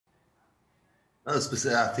No,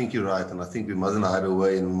 I think you're right, and I think we mustn't hide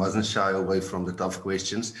away and we mustn't shy away from the tough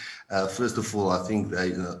questions. First of all, I think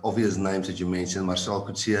the obvious names that you mentioned, Marcell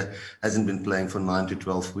Coetzee hasn't been playing for 9 to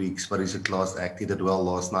 12 weeks, but he's a class act. He did well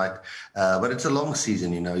last night. But it's a long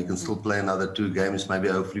season, he can still play another 2 games, maybe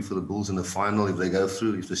hopefully for the Bulls in the final if they go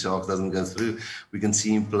through. If the Sharks doesn't go through, we can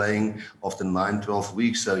see him playing after 9, 12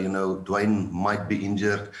 weeks. So, Dwayne might be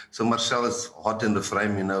injured. So Marcell is hot in the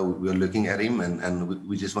frame, we're looking at him and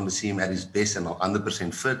we just want to see him at his best and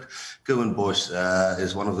 100% fit. Kevin Bosch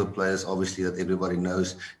is one of the players, obviously, that everybody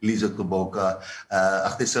knows. Lizo Kuboka.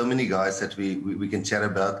 There's so many guys that we can chat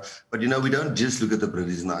about. But, we don't just look at the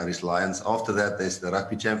British and Irish Lions. After that, there's the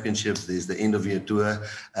Rugby Championships, there's the end-of-year tour.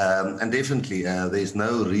 And definitely, there's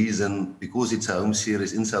no reason, because it's a home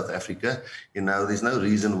series in South Africa, there's no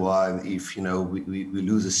reason why if, we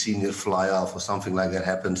lose a senior fly-off or something like that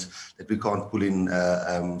happens, that we can't pull in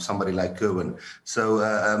somebody like Kerwin. So,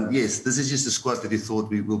 yes, this is just a squad that we thought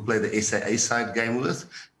we will play the SAA side game with,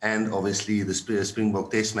 and obviously the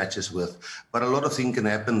Springbok test matches with. But a lot of things can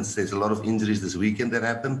happen. There's a lot of injuries this weekend that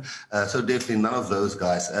happen. So definitely none of those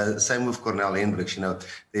guys. Same with Cornal Hendricks.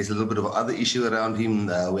 There's a little bit of other issue around him.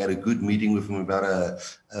 We had a good meeting with him about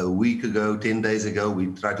a week ago, 10 days ago. We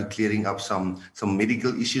tried to clearing up some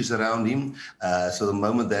medical issues around him. So the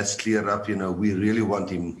moment that's cleared up, we really want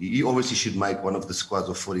him. He obviously should make one of the squads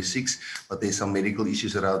of 46, but there's some medical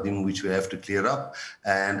issues around him which we have to clear up.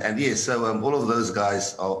 And yes, so all of those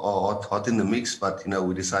guys are hot in the mix, but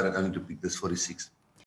we decided only to pick this 46.